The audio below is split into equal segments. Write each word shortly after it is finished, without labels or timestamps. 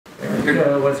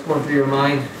what's going through your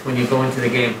mind when you go into the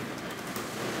game?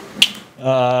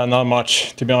 Not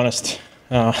much, to be honest.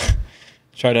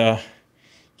 Try to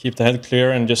keep the head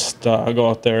clear and just go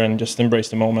out there and just embrace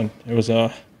the moment. It was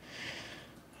it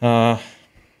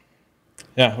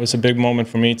was a big moment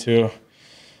for me to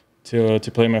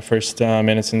play my first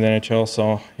minutes in the NHL.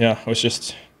 So yeah, I was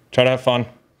just try to have fun.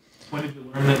 When did you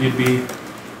learn that you'd be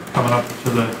coming up to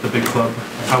the big club?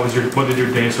 What did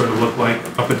your day sort of look like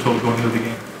up until going into the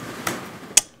game?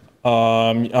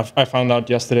 I found out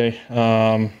yesterday.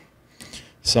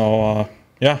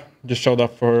 Just showed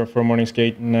up for a morning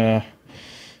skate and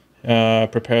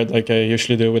prepared like I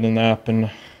usually do with a nap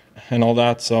and all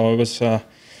that. So it was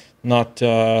not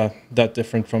that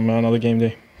different from another game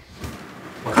day.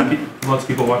 Lots of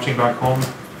people watching back home,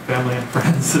 family and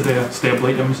friends. Did they stay up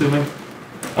late, I'm assuming?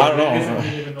 I don't know.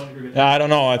 Yeah, I don't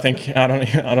know. I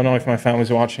don't know if my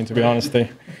family's watching. To be honest, they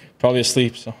probably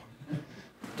asleep. So.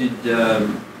 What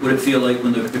did it feel like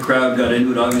when the crowd got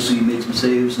into it? Obviously, you made some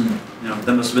saves, and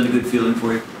that must have been a good feeling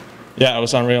for you. Yeah, it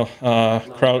was unreal.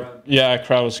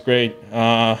 Crowd was great.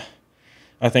 I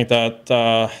think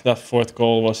that fourth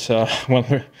goal was one of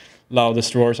the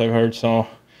loudest roars I've heard. So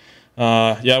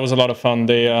it was a lot of fun.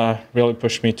 They really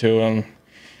pushed me too and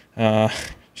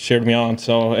cheered me on.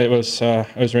 So it was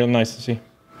really nice to see.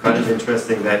 Kind of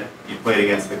interesting that you played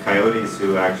against the Coyotes,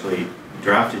 who actually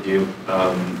drafted you.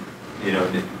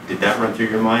 Did that run through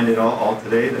your mind at all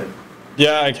today?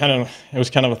 Yeah, it was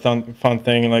kind of a fun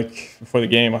thing. Like before the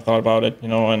game, I thought about it,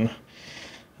 and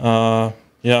I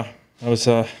was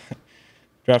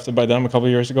drafted by them a couple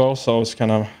of years ago, so it's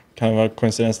kind of a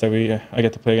coincidence that I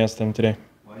get to play against them today.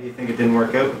 Why do you think it didn't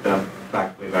work out with them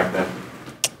way back then?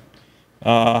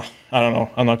 I don't know.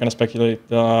 I'm not going to speculate.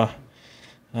 I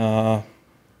don't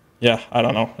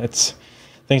know.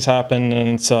 Things happen, and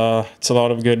it's a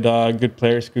lot of good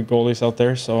players, good goalies out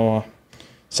there. So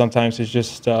sometimes it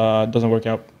just doesn't work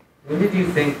out. When did you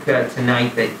think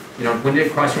tonight that when did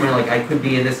it cross your mind like I could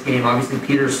be in this game? Obviously,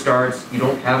 Peter starts. You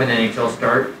don't have an NHL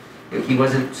start. He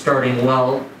wasn't starting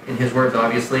well, in his words.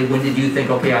 Obviously, when did you think,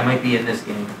 okay, I might be in this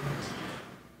game?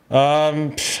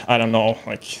 I don't know.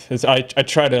 Like I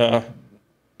try to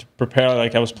prepare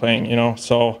like I was playing.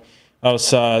 So I was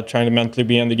trying to mentally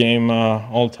be in the game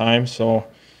all the time. So.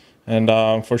 And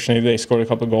unfortunately, they scored a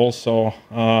couple of goals. So,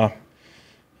 I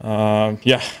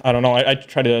don't know. I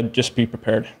try to just be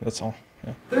prepared. That's all.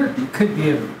 Yeah. There could be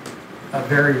a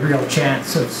very real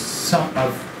chance of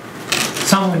someone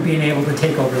being able to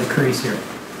take over the crease here.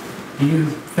 Do you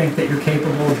think that you're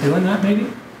capable of doing that, maybe?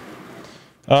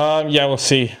 We'll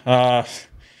see. I'm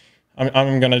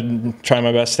going to try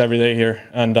my best every day here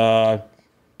and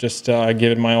just give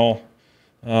it my all.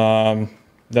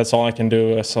 That's all I can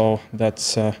do. So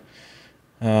that's.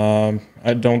 I'm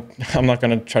not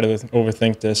going to try to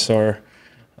overthink this or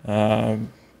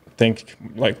think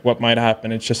like what might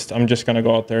happen. I'm just going to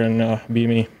go out there and be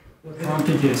me. What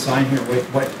prompted you to sign here?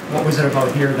 What was it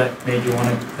about here that made you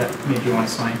want to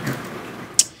sign here?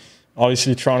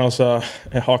 Obviously, Toronto's a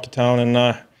hockey town, and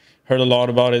heard a lot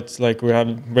about it. Like we've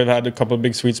had a couple of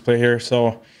big Swedes play here,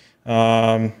 so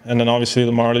and then obviously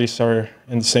the Marlies are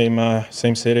in the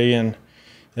same city, and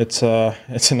it's a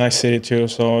nice city too.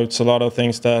 So it's a lot of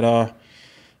things that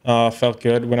felt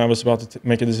good when I was about to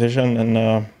make a decision,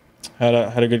 and had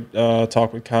a good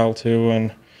talk with Kyle too,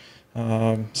 and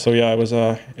it was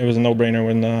a no-brainer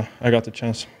when I got the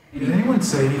chance. Did anyone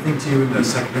say anything to you in the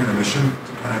second intermission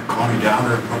to kind of calm you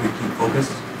down or help you keep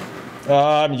focused?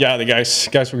 The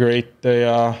guys were great. They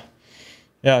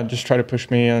just try to push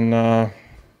me, and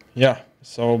they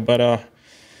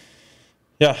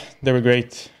were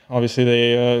great. Obviously,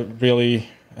 they really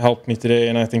helped me today,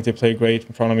 and I think they played great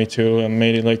in front of me too, and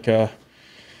made it like a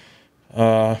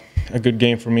good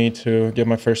game for me to get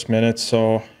my first minutes.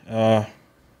 So,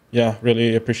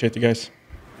 really appreciate the guys.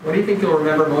 What do you think you'll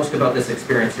remember most about this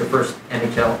experience, your first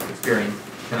NHL experience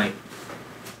tonight?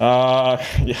 I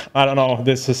don't know.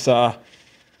 This is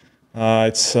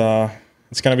it's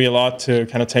going to be a lot to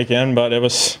kind of take in, but it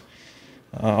was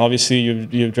obviously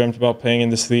you've dreamt about playing in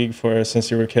this league since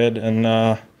you were a kid,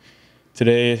 and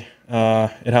today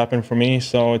it happened for me.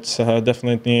 So it's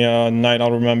definitely a night I'll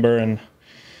remember, and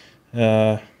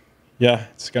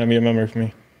it's going to be a memory for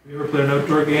me. Have you ever played an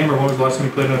outdoor game, or when was the last time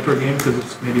you played an outdoor game? Because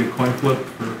it's maybe a coin flip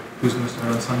for who's going to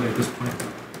start on Sunday at this point.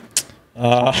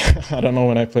 I don't know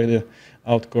when I played the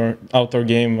outdoor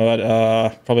game, but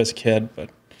probably as a kid. But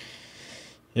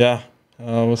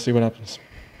we'll see what happens.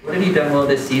 What have you done well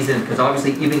this season? Because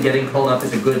obviously even getting called up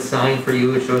is a good sign for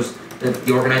you. It shows that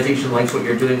the organization likes what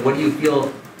you're doing. What do you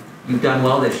feel you've done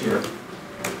well this year?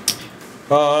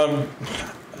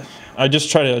 I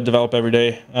just try to develop every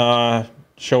day,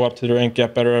 show up to the rink,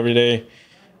 get better every day.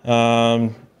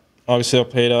 Obviously, I've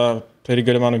played a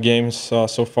good amount of games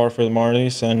so far for the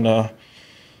Marlies, and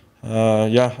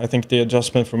yeah, I think the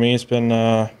adjustment for me has been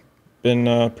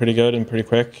pretty good and pretty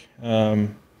quick.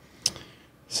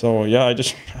 So yeah, I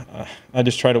just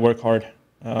try to work hard.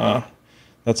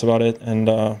 That's about it, and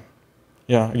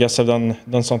yeah, I guess I've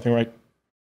done something right.